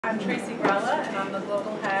I'm Tracy Grella, and I'm the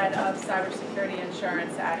Global Head of Cybersecurity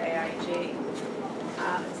Insurance at AIG.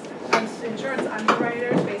 Insurance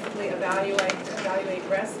underwriters basically evaluate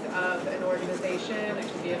risk of an organization. It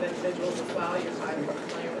can be of individuals as well. You're probably more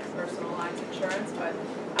familiar with personal lines insurance, but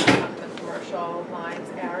I'm in the commercial lines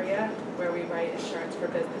area where we write insurance for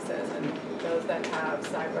businesses and those that have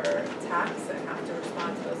cyber attacks and have to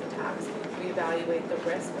respond to those attacks. We evaluate the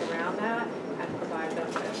risk around that and provide them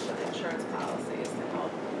with insurance policies to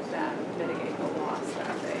help them mitigate the loss that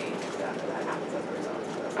happens as a result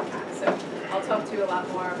of those attacks. So I'll talk to you a lot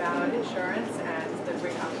more about insurance and the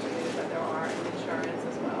great opportunities that there are in insurance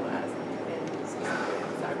as well as in specifically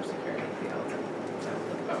the cybersecurity field. So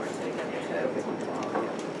look forward to getting into all of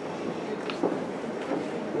you.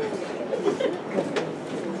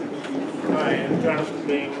 Hi, I'm Jonathan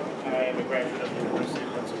Bing. I am a graduate of the University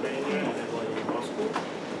of Pennsylvania and NYU Law School.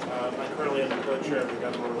 I currently am the co-chair of the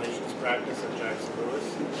Government Relations practice at Jackson Lewis.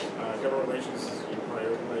 Government Relations is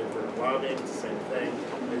probably for lobbying, it's the same thing.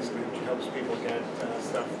 Basically, it helps people get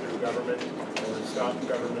stuff through government or stop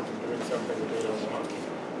government from doing something that they don't want.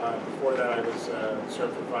 Before that, I was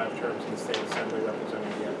served for 5 terms in the State Assembly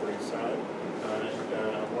representing the Upper East Side.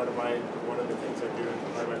 One of the things I do in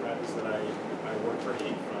part of my practice is that I work for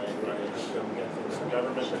HEAP. I help them get things from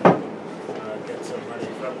government and help them get some money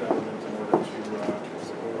from government in order to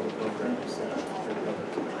support all the programs for the government.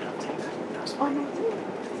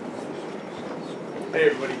 Hey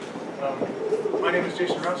everybody, my name is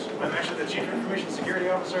Jason Russ. I'm actually the Chief Information Security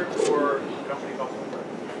Officer for a company called Bloomberg.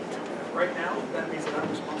 Right now, that means that I'm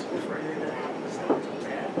responsible for anything that happens that is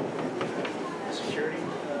bad in security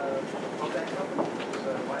of that company.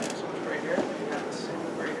 So why I have so much gray hair, I didn't have the same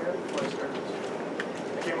gray hair before I started this.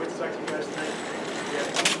 I can't wait to talk to you guys tonight. If you have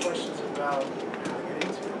any questions about how to get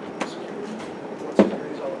into security, what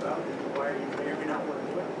security is all about, and why you may or may not want to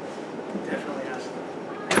do it, definitely ask them.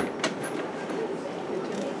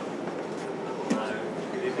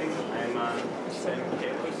 I'm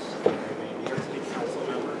Kallos. I'm a New York City Council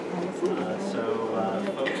member.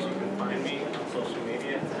 Folks, you can find me on social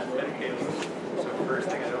media at Kallos. So first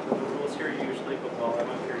thing, I don't know the rules here usually, but while I'm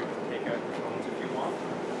up here, you can take out your phones if you want.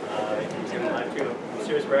 You can live stream. I'm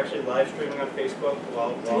serious, we're actually live streaming on Facebook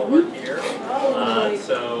while we're here.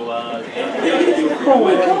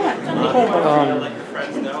 Let your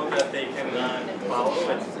friends know that they can follow.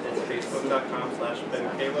 It's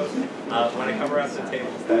facebook.com/BenKallos. When I come around to the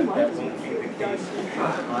tables, that won't be the case.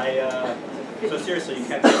 So seriously, you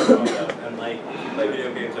can't take your phone out. And like, if you play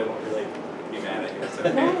video games, I won't really be mad at you. It's okay.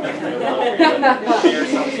 I love you. Share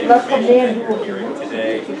some of the information that you're hearing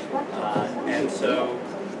today. And so,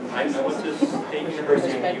 I went to State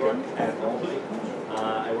University of New York at Albany.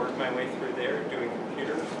 I worked my way through there doing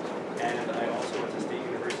computers. And I also went to State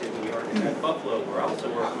University of New York at Buffalo, where I also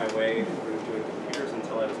worked my way through doing computers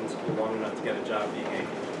until I was in school long enough to get a job being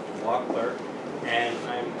a law clerk. And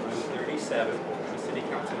I'm 37, I'm a city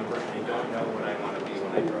council member, and I don't know what I want to be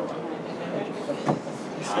when I grow up.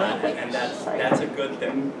 And that's a good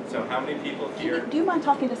thing. So how many people here... Do you mind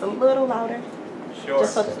talking just a little louder? Sure.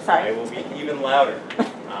 Just so, sorry. I will be even louder.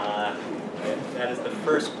 That is the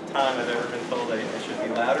first time I've ever been told I should be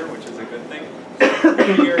louder, which is a good thing.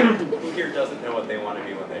 Who here doesn't know what they want to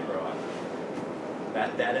be when they grow up?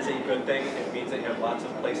 That is a good thing. It means that you have lots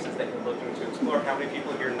of places that you're looking to explore. How many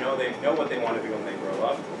people here know what they want to be when they grow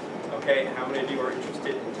up? Okay, how many of you are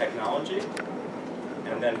interested in technology?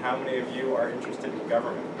 And then how many of you are interested in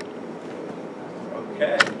government?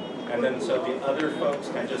 Okay. And then so the other folks,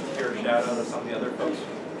 can I just hear a shout out of some of the other folks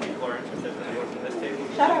people are interested in? Anyone from this table?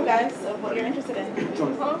 Shout out, guys, of what you're interested in.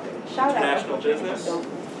 Shout out. International business?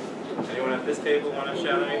 Anyone at this table want to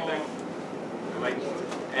shout anything?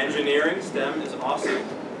 Engineering, STEM is awesome.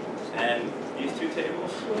 And these two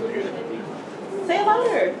tables? Say it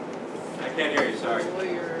louder. I can't hear you, sorry.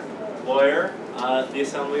 Lawyer. The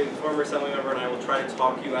former assembly member and I will try to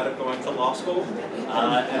talk you out of going to law school.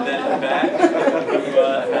 And then in the back, you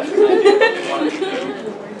have some idea what you want to do.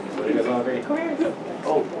 What do you guys want to be?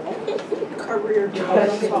 Career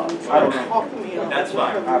That's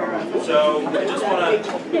fine. So I just want to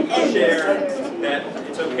share that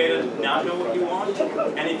it's okay to not know what you want,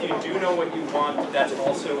 and if you do know what you want, that's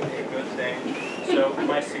also a good thing. So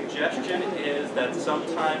my suggestion is that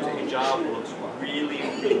sometimes a job looks really,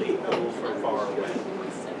 really cool from far away.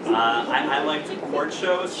 I liked court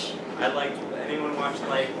shows. Anyone watch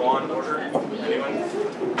like Law and Order? Anyone?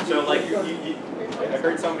 So like I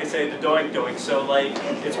heard somebody say the doink doink. So like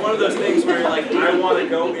it's one of those things where like I want to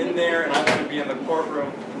go in there and I want to be in the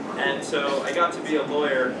courtroom. And so I got to be a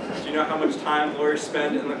lawyer. Do you know how much time lawyers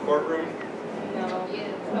spend in the courtroom? No.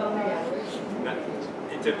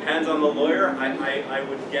 depends on the lawyer. I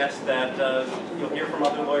would guess that you'll hear from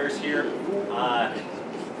other lawyers here. I've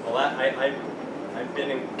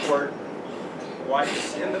been in court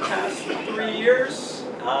twice in the past 3 years.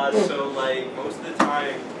 So like most of the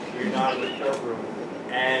time, you're not in the courtroom.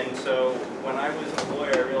 And so when I was a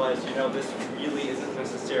lawyer, I realized, you know, this really isn't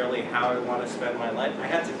necessarily how I want to spend my life. I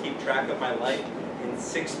had to keep track of my life in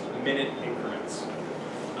 6-minute increments.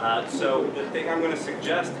 So the thing I'm going to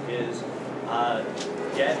suggest is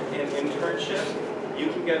get an internship.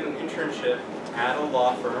 You can get an internship at a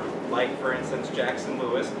law firm, like for instance Jackson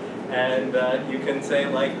Lewis, and you can say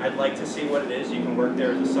like, I'd like to see what it is. You can work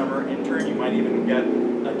there as a summer intern. You might even get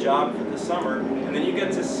a job for the summer, and then you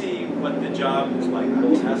get to see what the job is like. I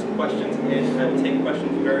will ask questions, and I will take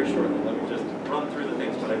questions very shortly. Let me just run through the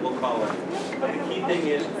things, but I will call it. But the key thing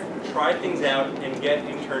is try things out and get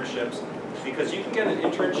internships, because you can get an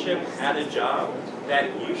internship at a job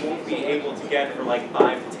that you won't be able to get for like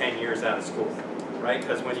 5 to 10 years out of school, right?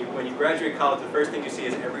 Because when you graduate college, the first thing you see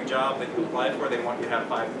is every job that you apply for, they want you to have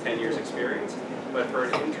 5 to 10 years experience. But for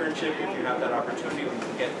an internship, if you have that opportunity, you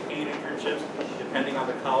can get paid internships depending on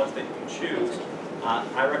the college that you choose.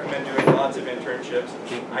 I recommend doing lots of internships.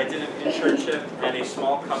 I did an internship at a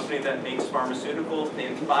small company that makes pharmaceuticals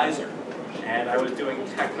named Pfizer. And I was doing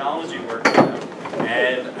technology work for them.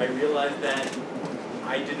 And I realized that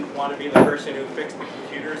I didn't want to be the person who fixed the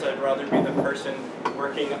computers. I'd rather be the person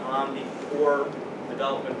working on the core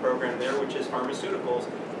development program there, which is pharmaceuticals.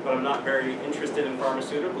 But I'm not very interested in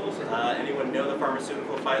pharmaceuticals. Anyone know the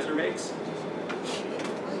pharmaceutical Pfizer makes?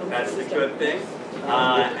 That's the good thing.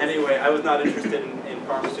 Anyway, I was not interested in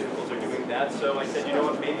pharmaceuticals or doing that, so I said, you know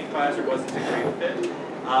what, maybe Pfizer wasn't a great fit.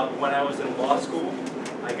 When I was in law school,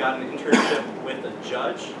 I got an internship with a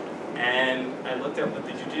judge, and I looked at what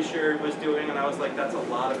the judiciary was doing, and I was like, that's a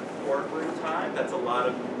lot of courtroom time, that's a lot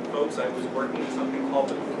of folks. I was working with something called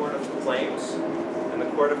the Court of Claims, and the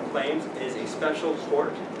Court of Claims is a special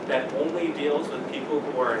court that only deals with people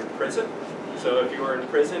who are in prison. So if you are in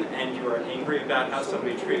prison and you are angry about how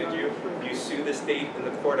somebody treated you, you sue the state in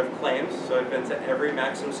the Court of Claims. So I've been to every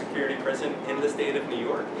maximum security prison in the state of New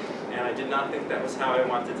York, and I did not think that was how I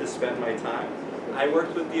wanted to spend my time. I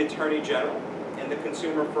worked with the Attorney General in the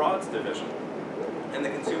Consumer Frauds Division. In the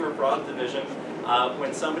Consumer Fraud Division,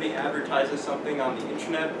 when somebody advertises something on the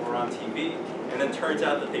internet or on TV, and then turns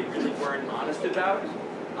out that they really weren't honest about it,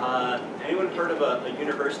 anyone heard of a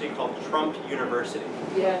university called Trump University?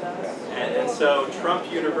 Yeah. And so Trump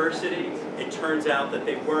University, it turns out that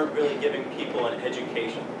they weren't really giving people an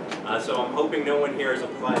education. So I'm hoping no one here has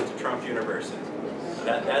applied to Trump University.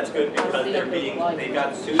 That's good, because they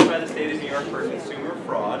got sued by the state of New York for consumer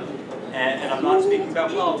fraud. And I'm not speaking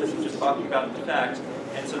about politics, I'm just talking about the facts.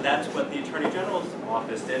 And so that's what the Attorney General's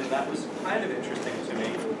office did, and that was kind of interesting to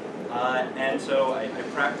me. And so I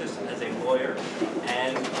practiced as a lawyer,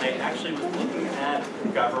 and I actually was looking at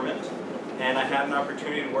government, and I had an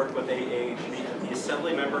opportunity to work with the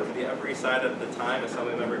assembly member for the Upper East Side at the time,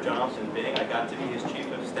 Assembly Member Jonathan Bing. I got to be his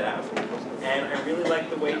chief of staff, and I really liked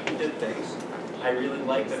the way he did things. I really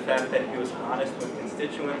liked the fact that he was honest with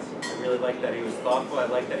constituents. I really liked that he was thoughtful. I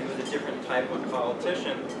liked that he was a different type of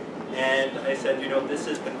politician. And I said, you know, this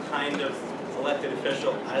is the kind of elected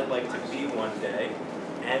official I'd like to be one day.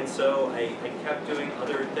 And so I kept doing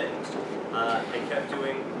other things. I kept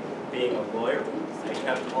doing being a lawyer. I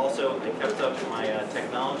kept up my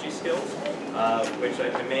technology skills, which I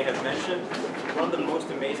may have mentioned. One of the most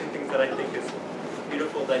amazing things that I think is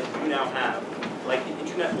beautiful that you now have, like the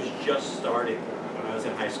internet was just starting when I was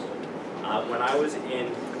in high school. When I was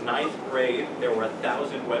in 9th grade, there were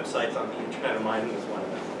 1,000 websites on the internet, and mine was one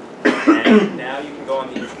of them. And now you can go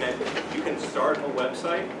on the internet, you can start a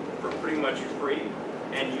website for pretty much free,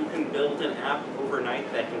 and you can build an app overnight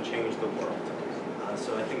that can change the world.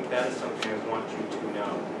 So I think that is something I want you to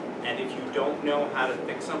know. And if you don't know how to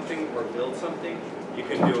fix something or build something, you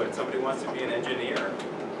can do it. Somebody wants to be an engineer.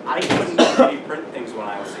 I couldn't 3D print things when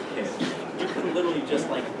I was a kid. You can literally just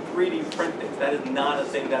like 3D print things. That is not a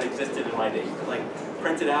thing that existed in my day. You could like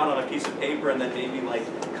print it out on a piece of paper and then maybe like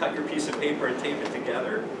cut your piece of paper and tape it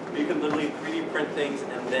together. You can literally 3D print things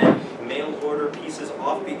and then mail order pieces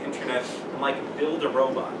off the internet and like build a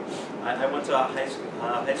robot. I went to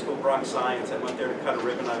high school Bronx Science. I went there to cut a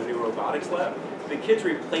ribbon on a new robotics lab. The kids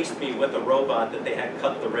replaced me with a robot that they had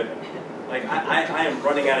cut the ribbon. Like, I am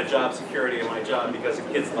running out of job security in my job because of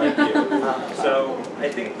kids like you. So I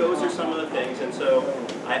think those are some of the things. And so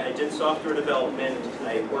I did software development.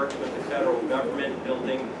 I worked with the federal government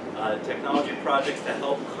building technology projects to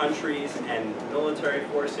help countries and military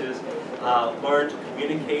forces learn to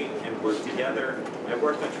communicate and work together. I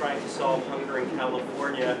worked on trying to solve hunger in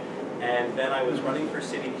California. And then I was running for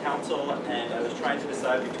city council, and I was trying to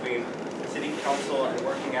decide between city council and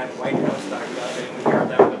working at whitehouse.gov. Anyone hear of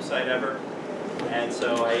that website ever? And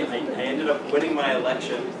so I ended up winning my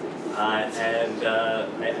election, and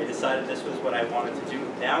I decided this was what I wanted to do.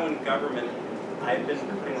 Now in government, I've been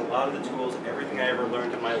putting a lot of the tools, everything I ever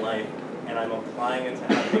learned in my life, and I'm applying it to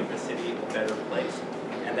how to make the city a better place.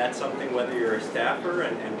 And that's something, whether you're a staffer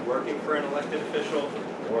and working for an elected official,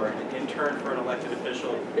 or an intern for an elected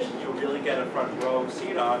official, you'll really get a front row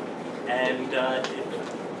seat on. And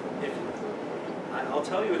I'll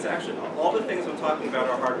tell you, it's actually, all the things I'm talking about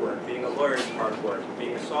are hard work. Being a lawyer is hard work.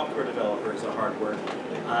 Being a software developer is a hard work.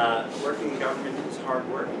 Working in government is hard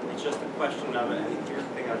work. It's just a question of it. And here's the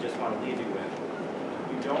thing I just want to leave you with.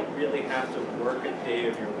 You don't really have to work a day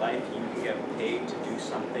of your life. You can get paid to do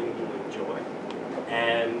something you enjoy.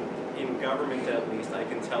 And in government, at least, I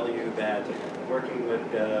can tell you that working with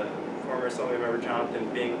former Assemblymember Jonathan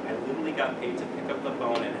Bing, I literally got paid to pick up the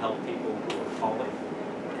phone and help people who were calling.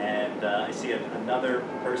 And I see another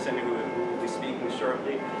person who will be speaking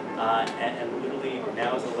shortly. And literally,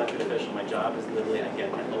 now as an elected official, my job is literally, I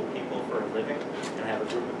get to help people for a living. And I have a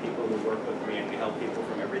group of people who work with me, and we help people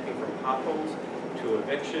from everything from potholes to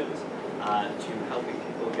evictions to helping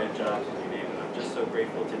people get jobs, and you name it. I'm just so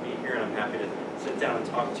grateful to be here, and I'm happy to sit down and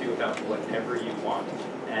talk to you about whatever you want.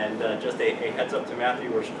 And just a heads up to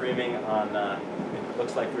Matthew, we're streaming on, it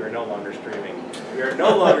looks like we are no longer streaming. We are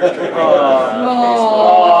no longer streaming on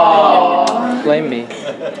Facebook. Blame me.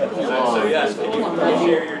 So yes, can you please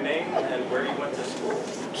share your name and where you went to school?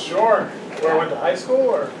 Sure. Where I went to high school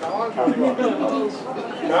or college? What do you want?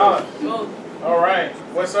 College. All right.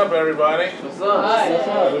 What's up, everybody? What's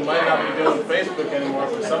up? We might not be doing Facebook anymore,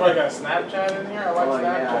 but somebody got Snapchat in here? I like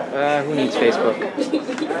Snapchat. Who needs Facebook?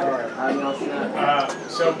 All right.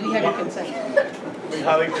 So We have your consent. we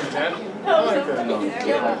highly content. I like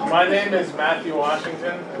that. My name is Matthew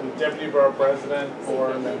Washington. I'm Deputy Borough President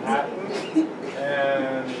for Manhattan.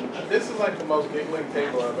 And this is like the most giggling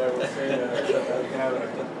table I've ever seen at a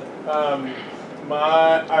gathering.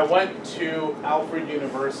 I went to Alfred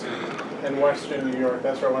University in Western New York.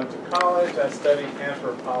 That's where I went to college. I studied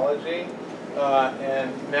anthropology.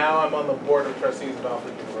 And now I'm on the board of trustees of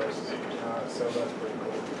Alfred University. So that's pretty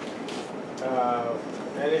cool.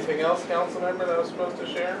 Anything else, council member, that I was supposed to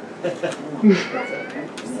share?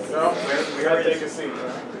 No? We gotta take a seat,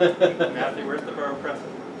 right? Matthew, where's the borough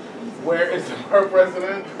president? Where is the borough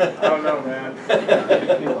president? I don't know, man.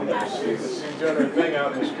 She's doing her thing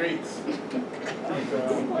out in the streets.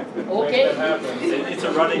 Okay. Make that happen. It's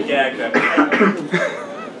a running gag that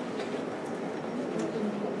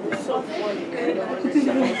So funny.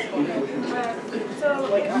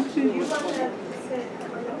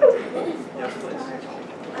 yes, please.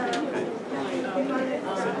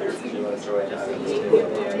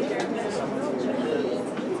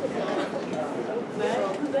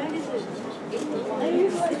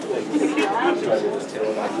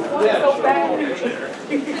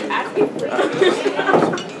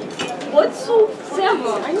 What's so sad?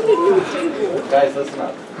 I need a new table. Guys, listen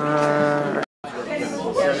up.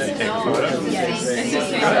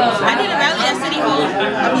 I did a rally at City Hall.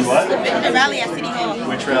 A rally at City Hall.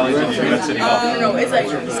 Which rally did you do at City Hall? No, it's like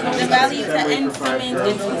the rally to end women's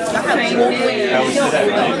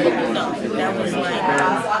that was like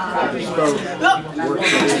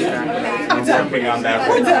I'm working on that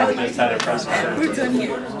right now. I just had a press conference.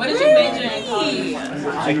 what did you major in college?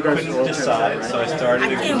 I couldn't decide, so I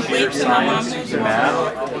started in computer science,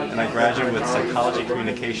 math, and I graduated with psychology,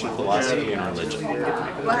 communication, philosophy, and religion.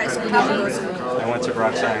 What high school did you go to? I went to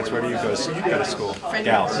Brock Science. Where do you go to school?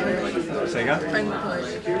 Gals. Say again?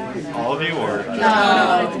 All of you, or just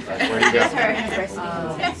where do you go?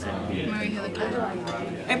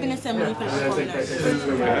 Urban Assembly for the school.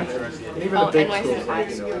 Okay. NYC High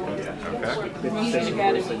School. Okay.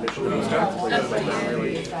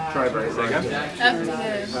 Say again?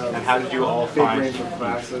 And how did you all find?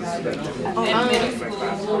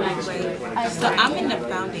 So I'm in the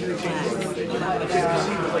founding class,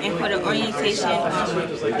 and for the orientation,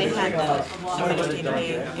 they had the administrator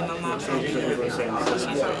there, and my mom said You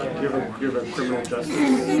have a criminal justice.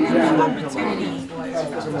 opportunity,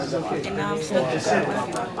 and now I'm stuck.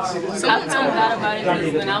 I found out about it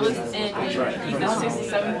because when I was in either 6th or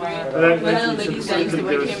 7th grade, one of the ladies that used to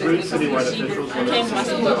work here in Business, she came to my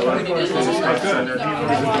school and recruited us.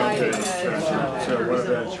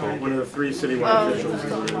 So one of the three citywide officials.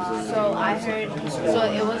 So I heard, so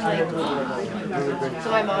it was like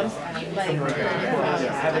So my mom's like another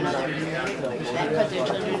that because their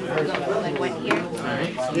children like went here.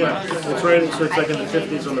 Yeah, it's right. So it's like in the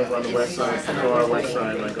 50s on the west side, or our west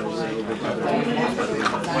side, like over.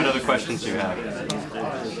 What other questions do you have?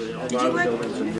 A lot of buildings.